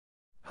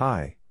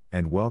Hi,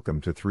 and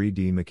welcome to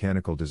 3D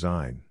Mechanical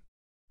Design.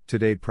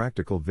 Today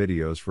practical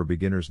videos for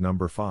beginners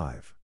number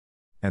 5.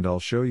 And I'll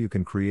show you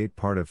can create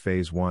part of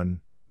Phase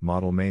 1,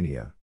 Model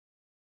Mania.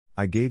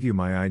 I gave you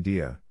my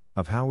idea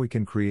of how we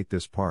can create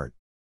this part.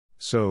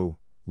 So,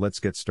 let's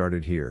get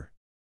started here.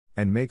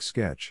 And make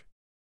sketch.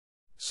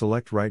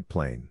 Select right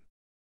plane.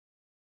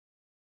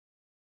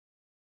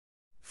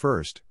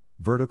 First,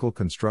 vertical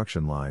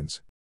construction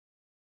lines.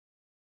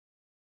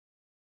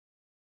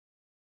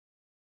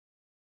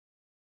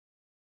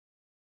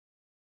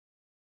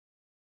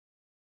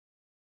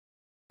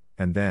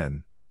 And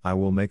then, I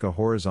will make a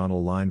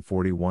horizontal line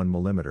 41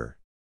 mm.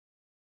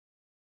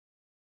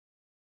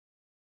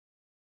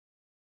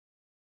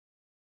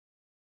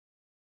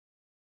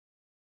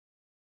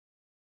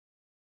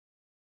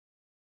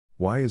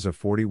 Why is a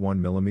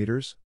 41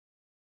 mm?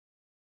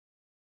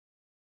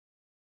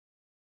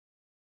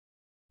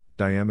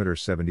 Diameter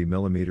 70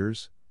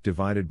 mm,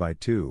 divided by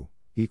 2,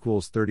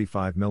 equals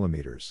 35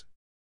 mm.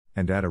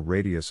 And add a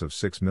radius of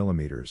 6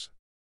 mm.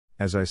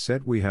 As I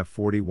said, we have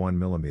 41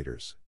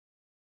 mm.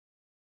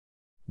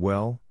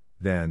 Well,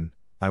 then,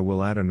 I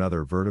will add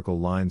another vertical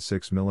line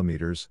 6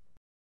 mm.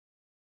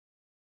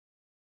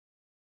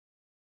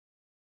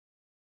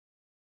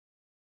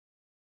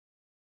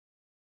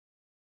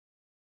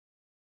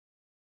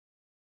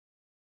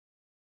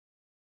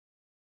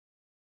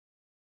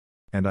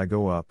 And I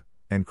go up,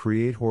 and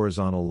create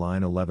horizontal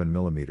line 11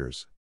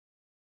 mm.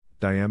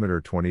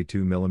 Diameter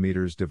 22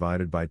 mm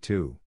divided by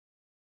 2.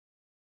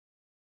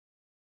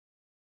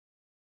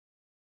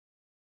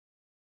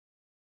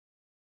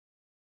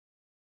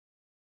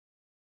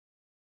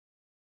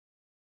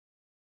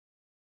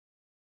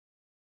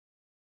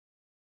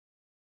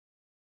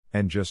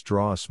 And just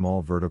draw a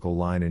small vertical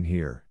line in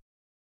here.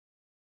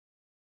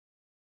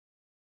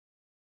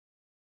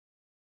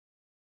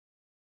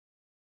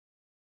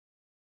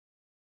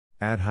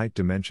 Add height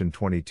dimension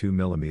 22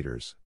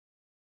 mm.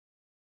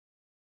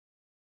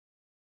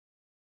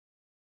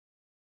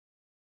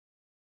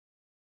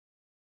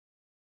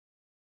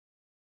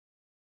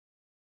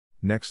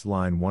 Next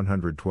line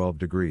 112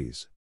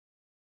 degrees.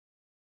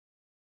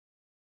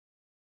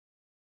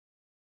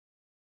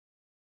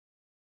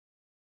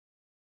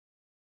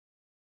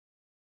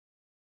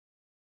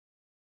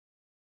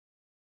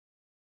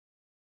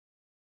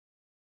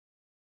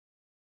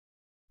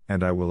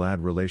 And I will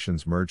add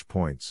relations merge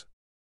points.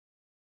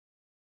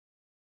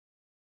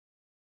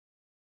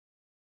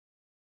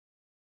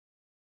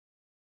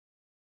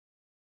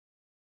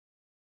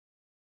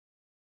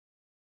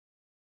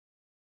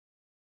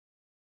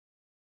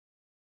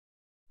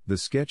 The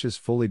sketch is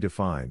fully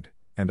defined,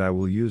 and I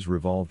will use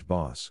revolved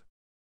boss.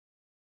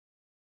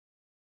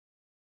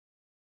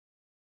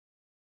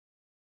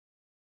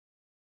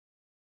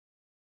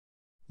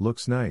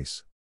 Looks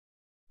nice.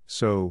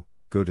 So,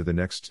 go to the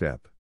next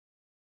step.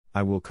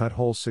 I will cut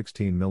hole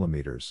 16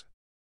 mm.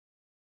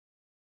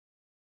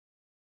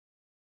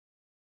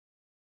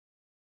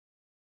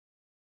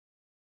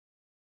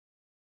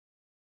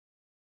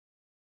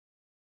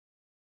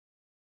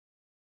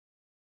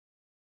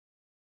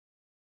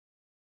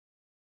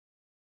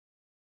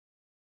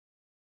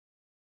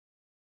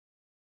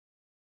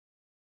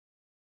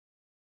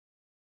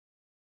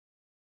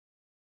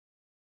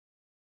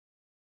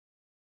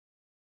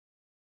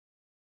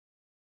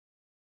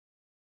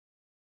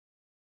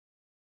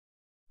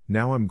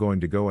 Now I'm going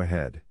to go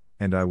ahead,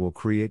 and I will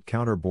create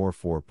counter bore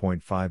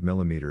 4.5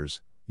 mm,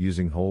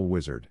 using Hole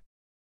Wizard.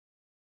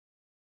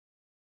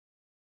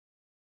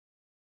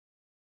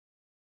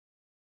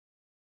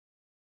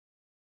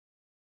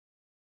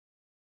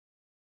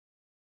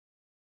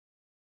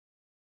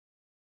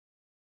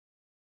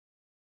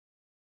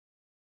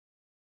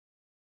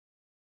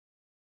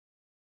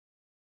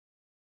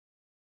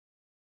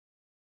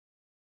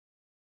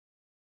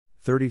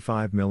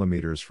 .35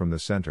 mm from the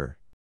center.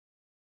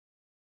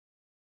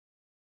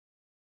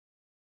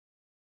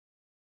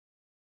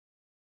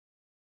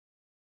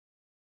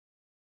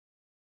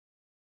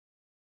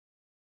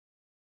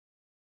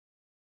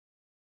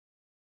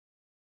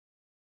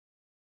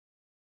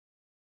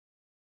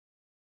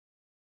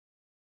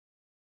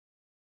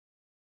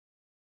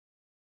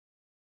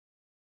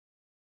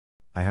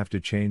 I have to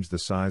change the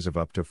size of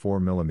up to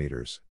 4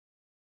 mm.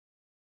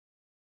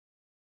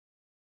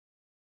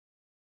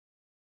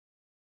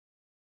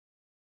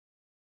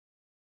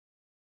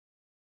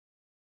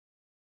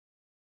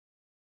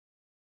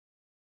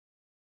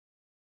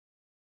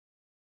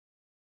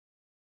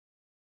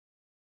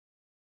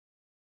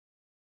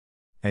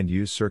 And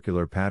use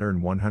circular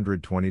pattern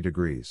 120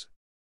 degrees.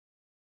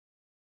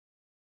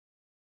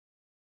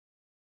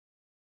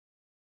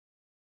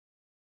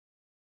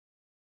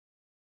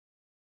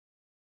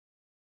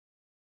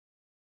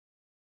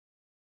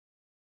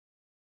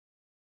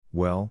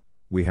 Well,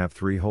 we have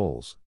 3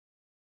 holes.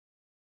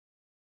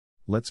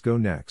 Let's go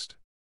next.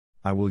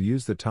 I will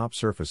use the top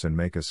surface and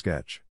make a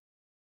sketch.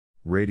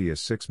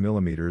 Radius 6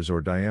 mm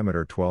or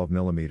diameter 12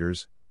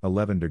 mm,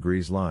 11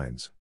 degrees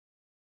lines.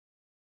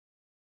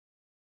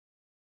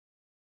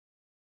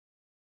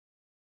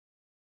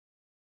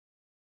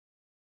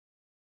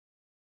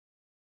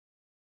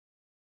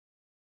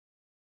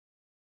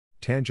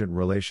 Tangent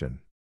relation.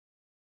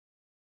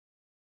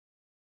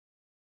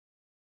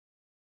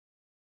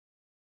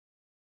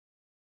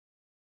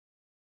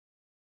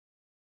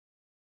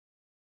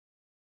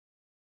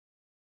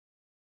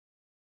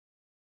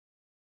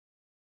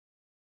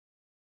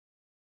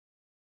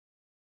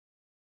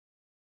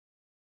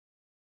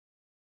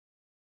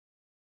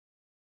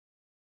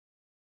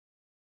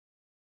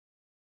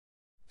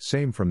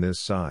 Same from this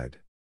side.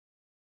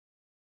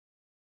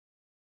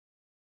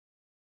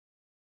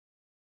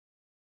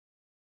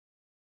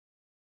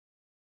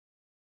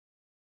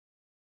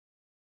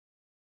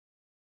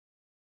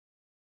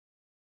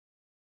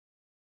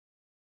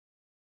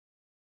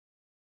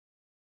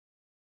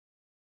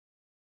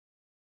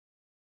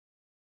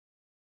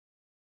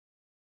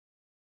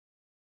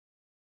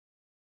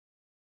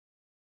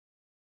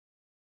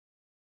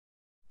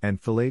 And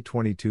fillet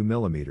 22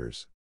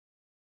 millimeters.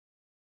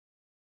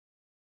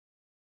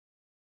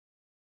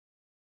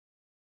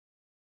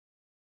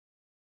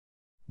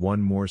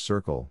 One more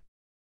circle.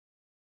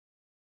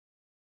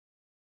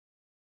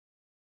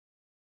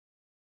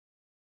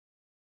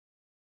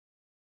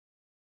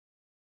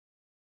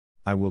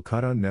 I will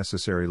cut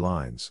unnecessary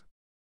lines.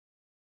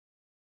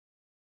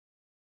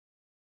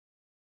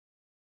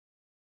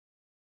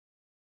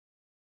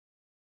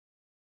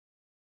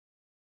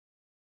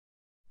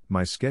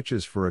 My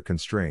sketches for a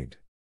constraint.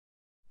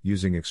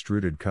 Using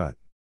Extruded Cut.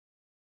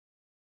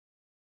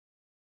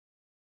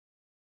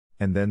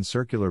 And then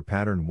circular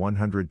pattern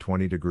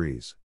 120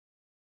 degrees.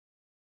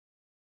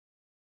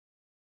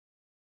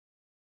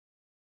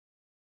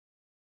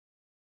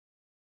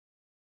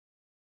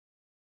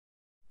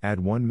 Add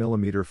 1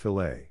 mm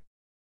fillet.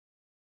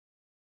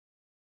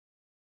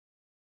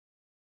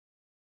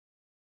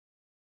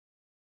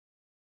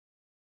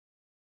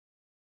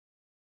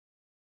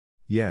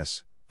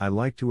 Yes, I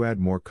like to add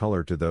more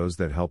color to those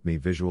that help me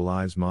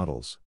visualize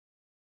models.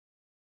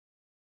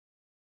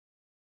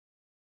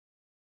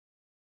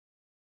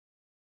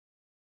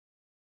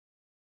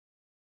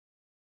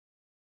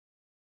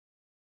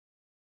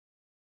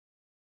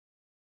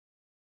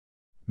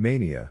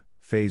 Mania,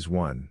 Phase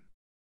 1.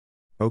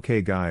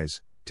 Okay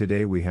guys,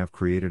 today we have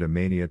created a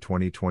Mania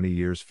 2020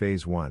 years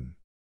Phase 1.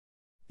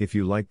 If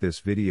you like this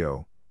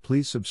video,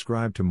 please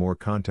subscribe to more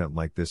content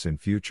like this in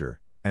future,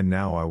 and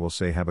now I will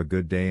say have a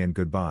good day and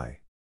goodbye.